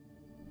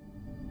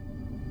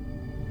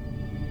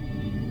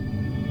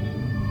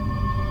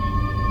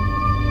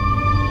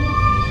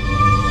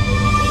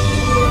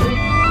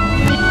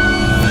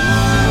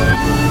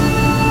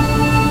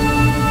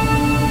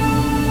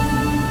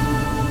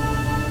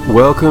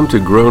Welcome to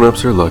Grown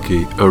Ups Are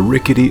Lucky, a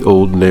rickety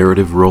old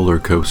narrative roller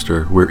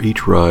coaster where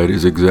each ride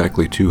is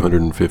exactly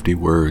 250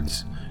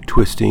 words,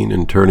 twisting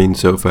and turning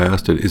so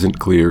fast it isn't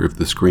clear if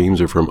the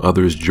screams are from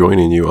others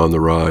joining you on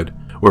the ride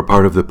or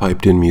part of the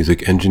piped-in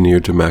music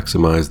engineered to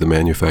maximize the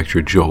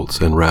manufactured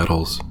jolts and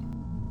rattles.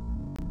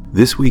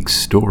 This week's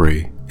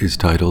story is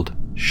titled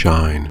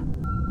Shine.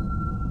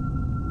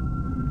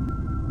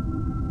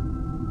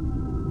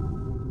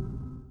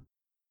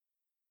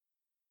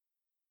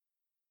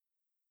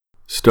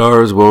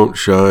 Stars won't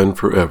shine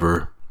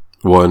forever,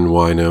 one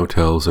wino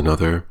tells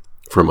another,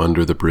 from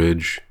under the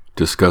bridge,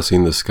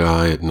 discussing the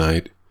sky at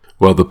night,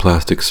 while the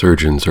plastic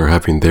surgeons are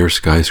having their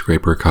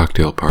skyscraper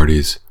cocktail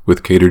parties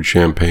with catered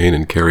champagne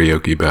and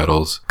karaoke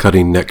battles,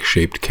 cutting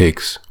neck-shaped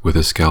cakes with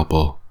a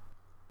scalpel.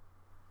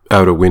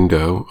 Out a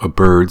window, a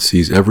bird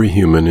sees every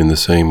human in the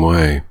same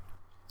way.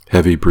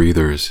 Heavy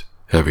breathers,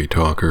 heavy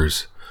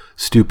talkers,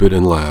 stupid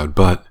and loud,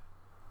 but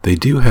they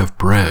do have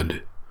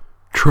bread.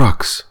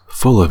 Trucks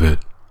full of it.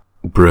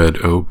 Bread,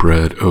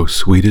 oh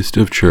sweetest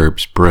of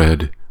chirps,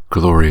 bread,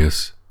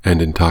 glorious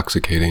and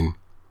intoxicating.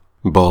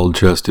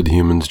 Bald-chested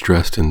humans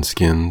dressed in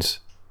skins.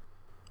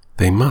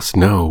 They must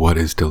know what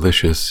is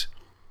delicious,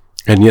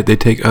 and yet they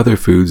take other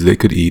foods they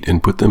could eat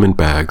and put them in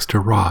bags to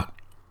rot.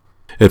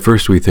 At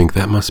first we think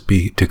that must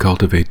be to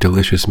cultivate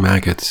delicious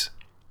maggots.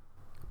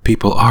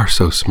 People are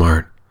so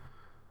smart,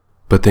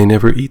 but they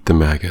never eat the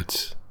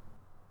maggots.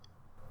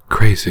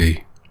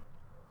 Crazy.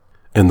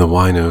 And the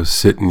winos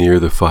sit near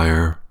the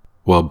fire,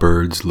 while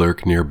birds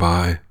lurk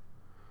nearby,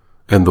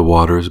 and the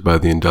waters by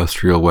the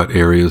industrial wet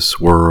areas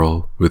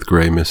swirl with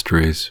gray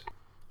mysteries.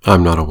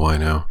 I'm not a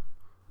wino.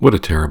 What a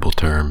terrible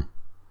term.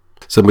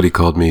 Somebody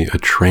called me a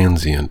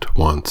transient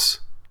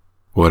once.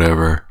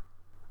 Whatever.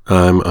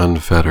 I'm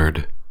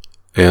unfettered,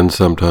 and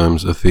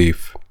sometimes a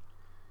thief.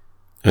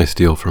 I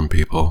steal from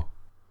people.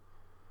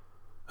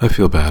 I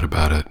feel bad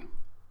about it,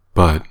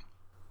 but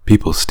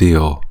people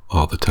steal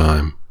all the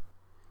time.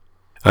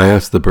 I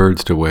asked the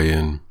birds to weigh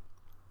in.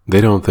 They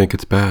don't think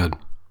it's bad.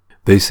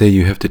 They say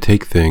you have to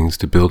take things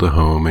to build a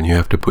home and you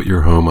have to put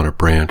your home on a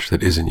branch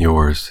that isn't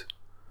yours.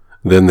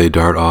 Then they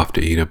dart off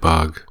to eat a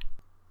bug.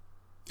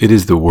 It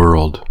is the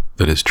world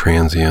that is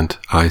transient,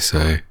 I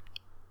say.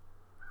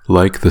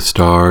 Like the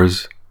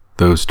stars,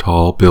 those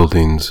tall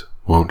buildings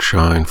won't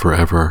shine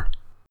forever.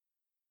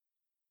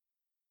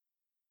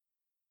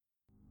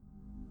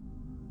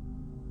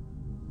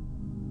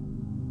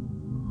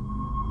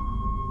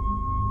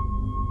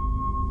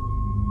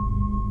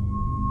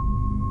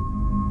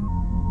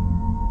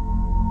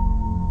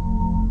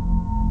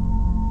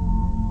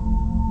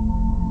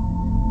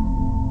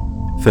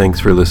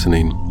 Thanks for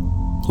listening.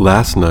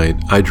 Last night,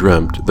 I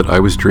dreamt that I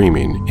was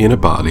dreaming in a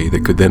body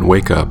that could then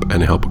wake up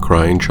and help a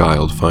crying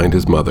child find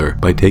his mother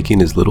by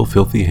taking his little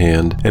filthy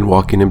hand and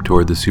walking him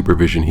toward the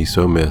supervision he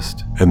so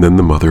missed. And then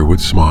the mother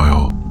would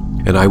smile,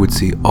 and I would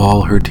see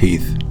all her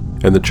teeth,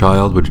 and the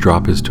child would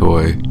drop his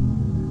toy.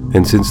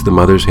 And since the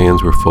mother's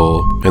hands were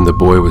full, and the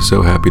boy was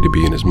so happy to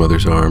be in his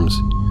mother's arms,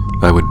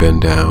 I would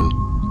bend down,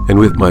 and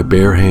with my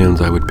bare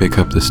hands I would pick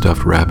up the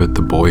stuffed rabbit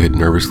the boy had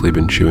nervously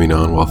been chewing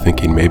on while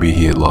thinking maybe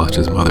he had lost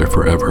his mother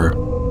forever,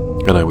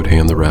 and I would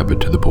hand the rabbit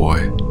to the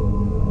boy,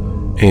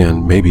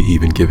 and maybe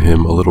even give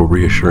him a little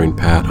reassuring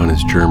pat on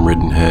his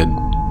germ-ridden head.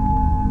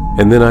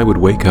 And then I would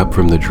wake up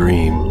from the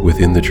dream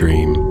within the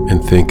dream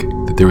and think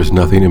that there was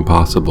nothing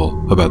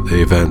impossible about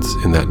the events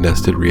in that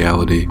nested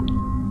reality.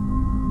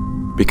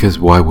 Because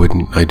why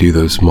wouldn't I do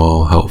those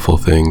small, helpful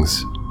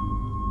things?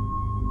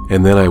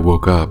 And then I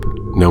woke up,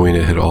 knowing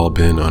it had all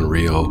been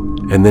unreal,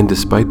 and then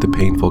despite the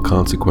painful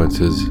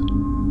consequences,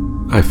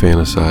 I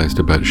fantasized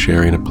about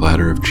sharing a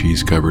platter of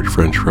cheese-covered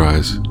French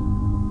fries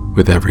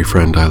with every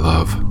friend I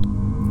love,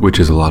 which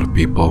is a lot of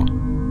people,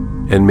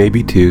 and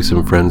maybe too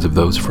some friends of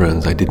those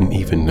friends I didn't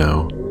even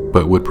know,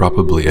 but would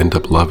probably end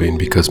up loving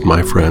because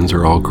my friends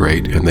are all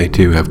great and they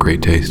too have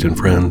great taste in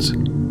friends.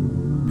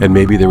 And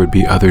maybe there would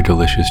be other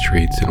delicious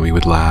treats and we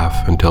would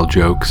laugh and tell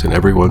jokes and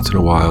every once in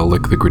a while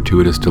lick the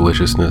gratuitous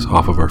deliciousness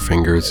off of our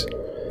fingers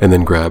and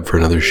then grab for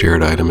another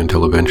shared item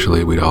until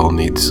eventually we'd all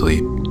need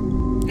sleep.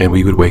 And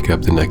we would wake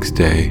up the next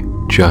day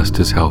just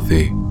as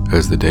healthy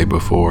as the day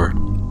before.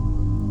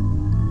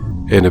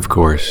 And of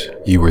course,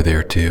 you were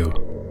there too.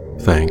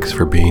 Thanks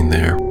for being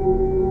there.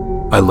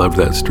 I loved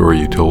that story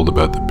you told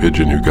about the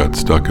pigeon who got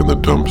stuck in the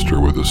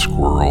dumpster with a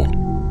squirrel.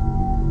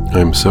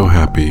 I'm so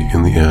happy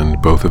in the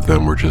end both of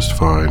them were just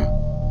fine.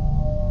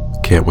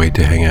 Can't wait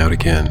to hang out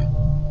again.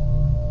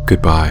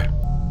 Goodbye.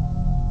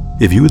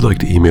 If you would like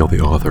to email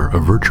the author a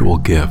virtual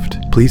gift,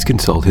 please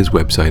consult his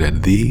website at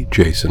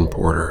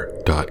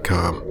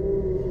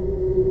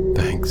thejasonporter.com.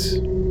 Thanks.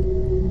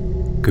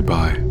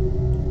 Goodbye.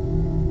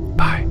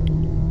 Bye.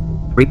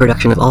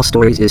 Reproduction of all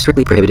stories is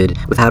strictly prohibited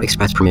without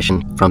express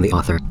permission from the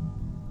author.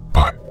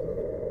 Bye.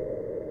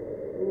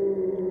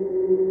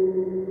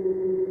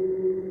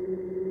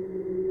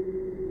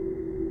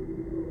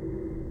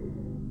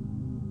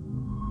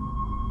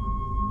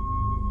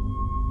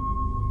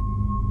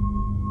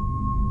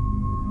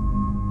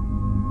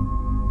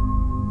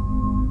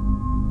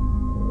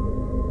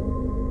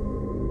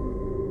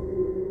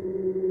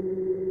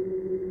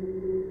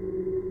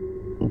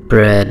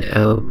 Bread,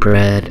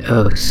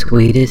 oh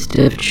sweetest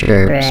of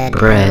chirps,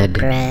 bread,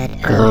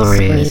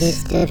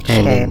 glorious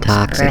and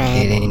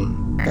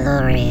intoxicating.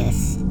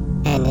 Glorious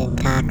and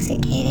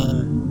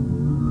intoxicating.